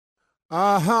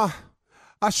Uh-huh.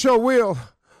 I sure will.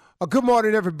 Good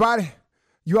morning, everybody.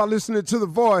 You are listening to The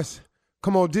Voice.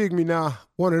 Come on, dig me now.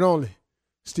 One and only,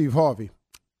 Steve Harvey.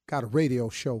 Got a radio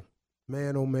show.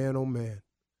 Man, oh man, oh man.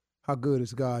 How good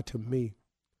is God to me?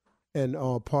 And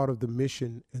part of the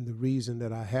mission and the reason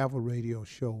that I have a radio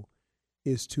show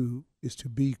is to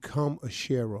become a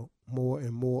sharer, more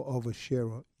and more of a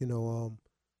sharer.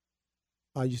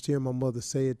 I used to hear my mother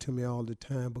say it to me all the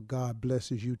time, but God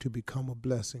blesses you to become a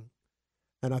blessing.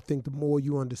 And I think the more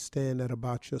you understand that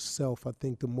about yourself, I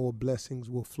think the more blessings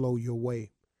will flow your way.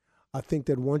 I think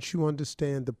that once you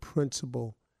understand the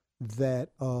principle that,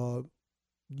 but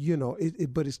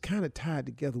it's kind of tied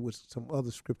together with some other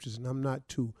scriptures, and I'm not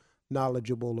too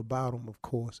knowledgeable about them, of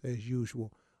course, as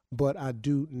usual. But I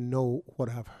do know what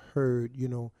I've heard,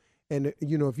 And,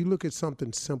 if you look at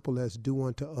something simple as do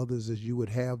unto others as you would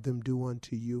have them do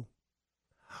unto you,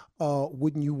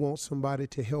 wouldn't you want somebody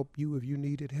to help you if you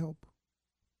needed help?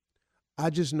 I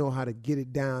just know how to get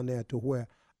it down there to where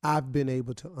I've been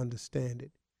able to understand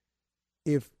it.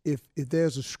 If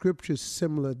there's a scripture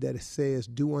similar that it says,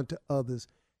 do unto others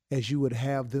as you would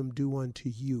have them do unto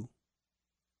you,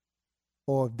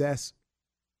 or if that's,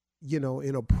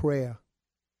 in a prayer,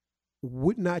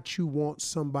 would not you want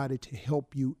somebody to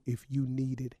help you if you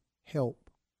needed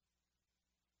help?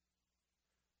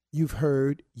 You've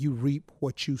heard you reap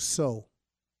what you sow.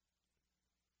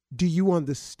 Do you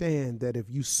understand that if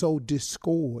you sow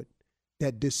discord,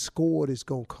 that discord is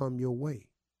going to come your way?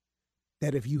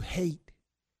 That if you hate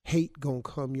going to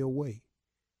come your way?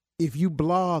 If you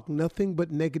blog nothing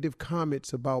but negative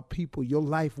comments about people, your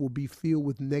life will be filled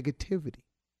with negativity.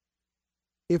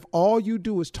 If all you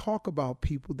do is talk about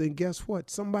people, then guess what?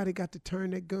 Somebody got to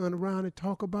turn that gun around and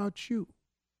talk about you.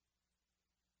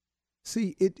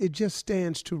 See, it just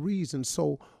stands to reason.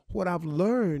 So what I've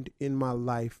learned in my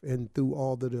life and through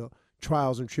all the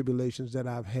trials and tribulations that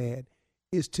I've had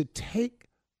is to take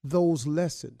those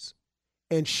lessons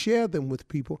and share them with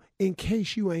people in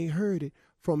case you ain't heard it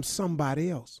from somebody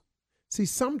else. See,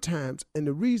 sometimes, and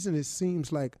the reason it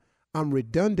seems like I'm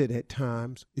redundant at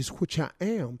times, is which I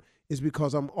am, is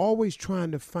because I'm always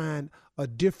trying to find a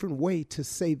different way to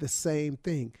say the same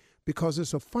thing. Because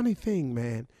it's a funny thing,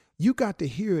 man. You got to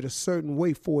hear it a certain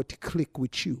way for it to click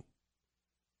with you.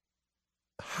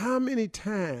 How many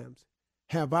times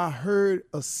have I heard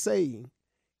a saying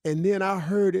and then I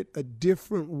heard it a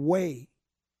different way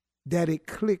that it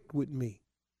clicked with me?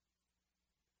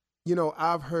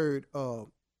 I've heard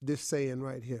this saying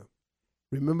right here.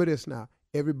 Remember this now.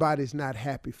 Everybody's not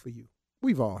happy for you.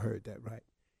 We've all heard that, right?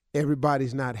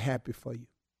 Everybody's not happy for you.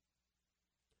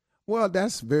 Well,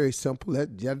 that's very simple.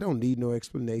 That don't need no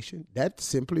explanation. That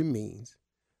simply means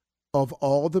of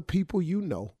all the people you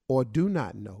know or do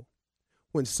not know,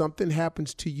 when something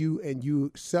happens to you and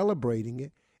you celebrating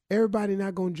it, everybody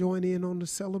not going to join in on the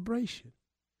celebration.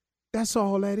 That's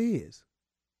all that is.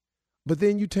 But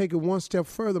then you take it one step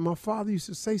further. My father used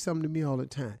to say something to me all the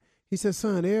time. He said,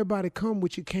 son, everybody come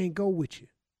with you, can't go with you.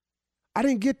 I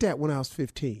didn't get that when I was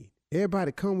 15.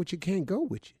 Everybody come with you, can't go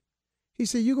with you. He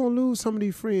said, you're going to lose some of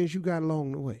these friends you got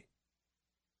along the way.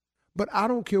 But I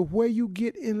don't care where you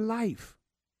get in life.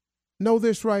 Know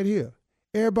this right here.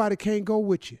 Everybody can't go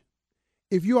with you.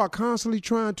 If you are constantly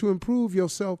trying to improve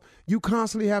yourself, you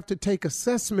constantly have to take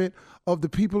assessment of the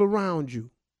people around you.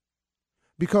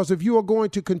 Because if you are going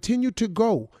to continue to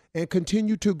go and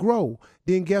continue to grow,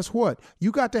 then guess what?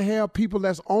 You got to have people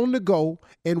that's on the go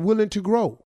and willing to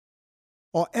grow.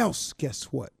 Or else, guess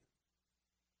what?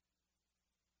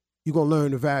 You're going to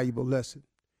learn a valuable lesson.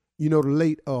 The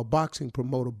late boxing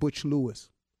promoter, Butch Lewis.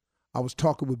 I was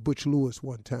talking with Butch Lewis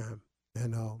one time,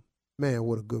 and man,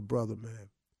 what a good brother, man.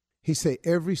 He said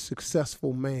every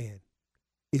successful man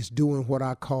is doing what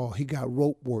I call, he got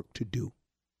rope work to do.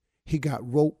 He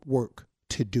got rope work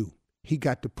to do. He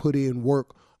got to put in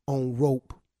work on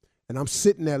rope. And I'm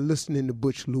sitting there listening to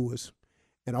Butch Lewis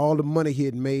and all the money he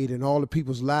had made and all the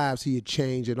people's lives he had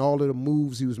changed and all of the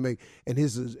moves he was making and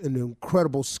his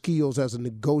incredible skills as a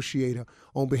negotiator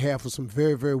on behalf of some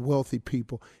very, very wealthy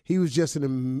people. He was just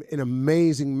an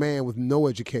amazing man with no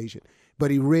education,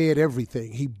 but he read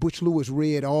everything. Butch Lewis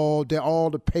read all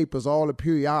the papers, all the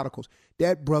periodicals.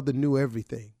 That brother knew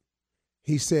everything.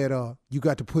 He said, you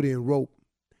got to put in rope.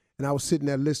 And I was sitting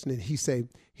there listening. He said,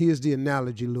 here's the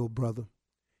analogy, little brother.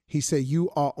 He said,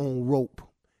 you are on rope.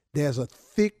 There's a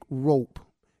thick rope.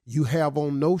 You have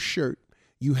on no shirt.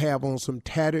 You have on some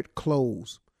tattered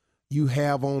clothes. You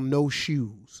have on no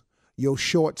shoes. Your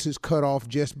shorts is cut off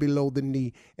just below the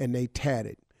knee and they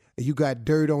tattered. You got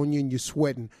dirt on you and you're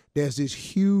sweating. There's this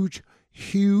huge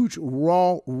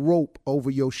raw rope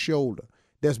over your shoulder.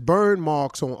 There's burn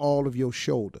marks on all of your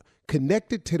shoulder.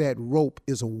 Connected to that rope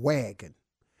is a wagon.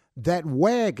 That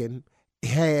wagon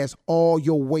has all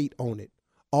your weight on it,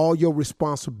 all your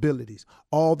responsibilities,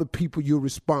 all the people you're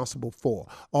responsible for,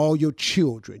 all your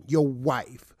children, your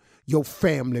wife, your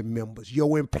family members,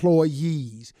 your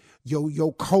employees,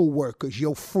 your co-workers,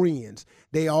 your friends.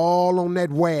 They all on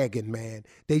that wagon, man.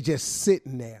 They just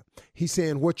sitting there. He's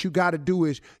saying what you got to do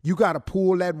is you got to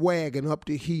pull that wagon up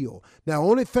the hill. Now,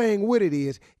 only thing with it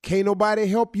is can't nobody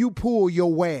help you pull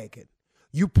your wagon.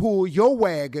 You pull your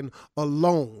wagon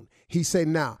alone. He said,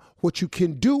 now, what you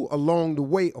can do along the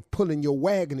way of pulling your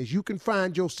wagon is you can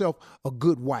find yourself a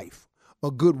good wife,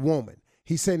 a good woman.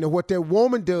 He's saying that what that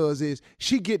woman does is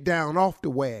she get down off the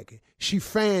wagon. She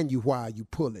fan you while you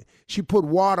pull it. She put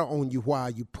water on you while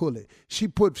you pull it. She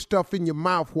put stuff in your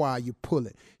mouth while you pull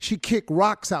it. She kick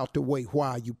rocks out the way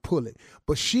while you pull it.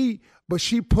 But she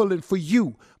pulling for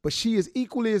you. But she is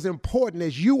equally as important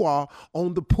as you are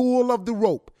on the pull of the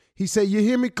rope. He said, you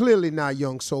hear me clearly now,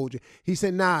 young soldier. He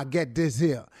said, nah, get this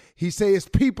here. He said, it's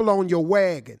people on your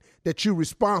wagon that you're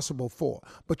responsible for.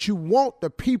 But you want the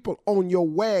people on your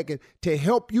wagon to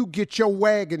help you get your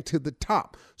wagon to the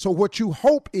top. So what you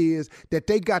hope is that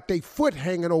they got their foot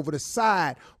hanging over the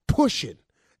side, pushing.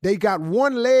 They got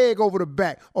one leg over the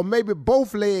back, or maybe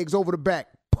both legs over the back,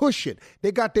 pushing.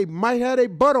 They might have their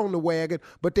butt on the wagon,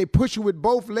 but they push it with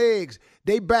both legs.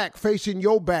 They back facing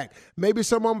your back. Maybe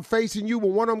some of them facing you, but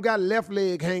one of them got left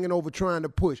leg hanging over trying to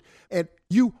push. And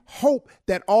you hope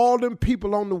that all them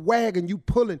people on the wagon you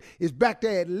pulling is back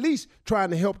there at least trying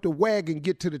to help the wagon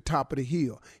get to the top of the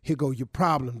hill. Here go your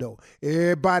problem though.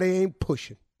 Everybody ain't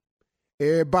pushing.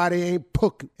 Everybody ain't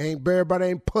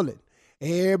pulling.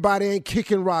 Everybody ain't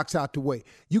kicking rocks out the way.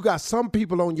 You got some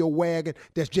people on your wagon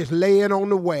that's just laying on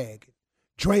the wagon,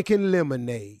 drinking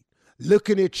lemonade,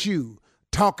 looking at you,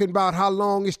 talking about how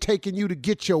long it's taking you to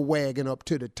get your wagon up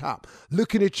to the top,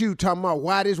 looking at you, talking about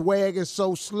why this wagon's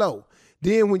so slow.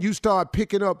 Then when you start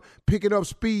picking up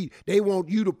speed, they want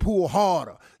you to pull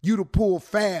harder, you to pull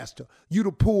faster, you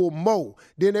to pull more.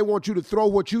 Then they want you to throw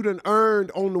what you done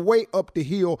earned on the way up the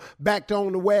hill back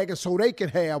on the wagon so they can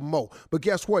have more. But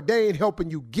guess what? They ain't helping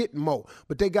you get more.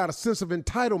 But they got a sense of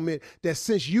entitlement that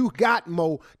since you got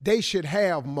more, they should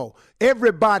have more.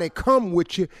 Everybody come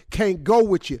with you, can't go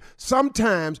with you.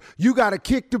 Sometimes you got to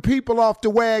kick the people off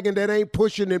the wagon that ain't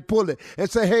pushing and pulling and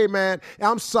say, hey, man,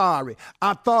 I'm sorry.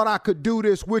 I thought I could do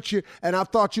this with you, and I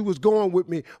thought you was going with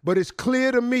me, but it's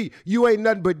clear to me you ain't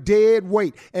nothing but dead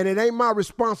weight, and it ain't my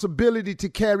responsibility to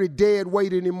carry dead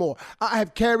weight anymore. I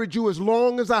have carried you as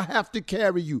long as I have to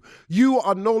carry you. You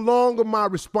are no longer my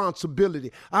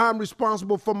responsibility. I'm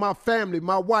responsible for my family,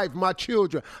 my wife, my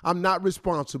children. I'm not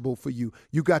responsible for you.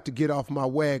 You got to get off my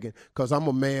wagon because I'm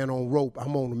a man on rope.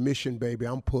 I'm on a mission, baby.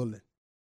 I'm pulling.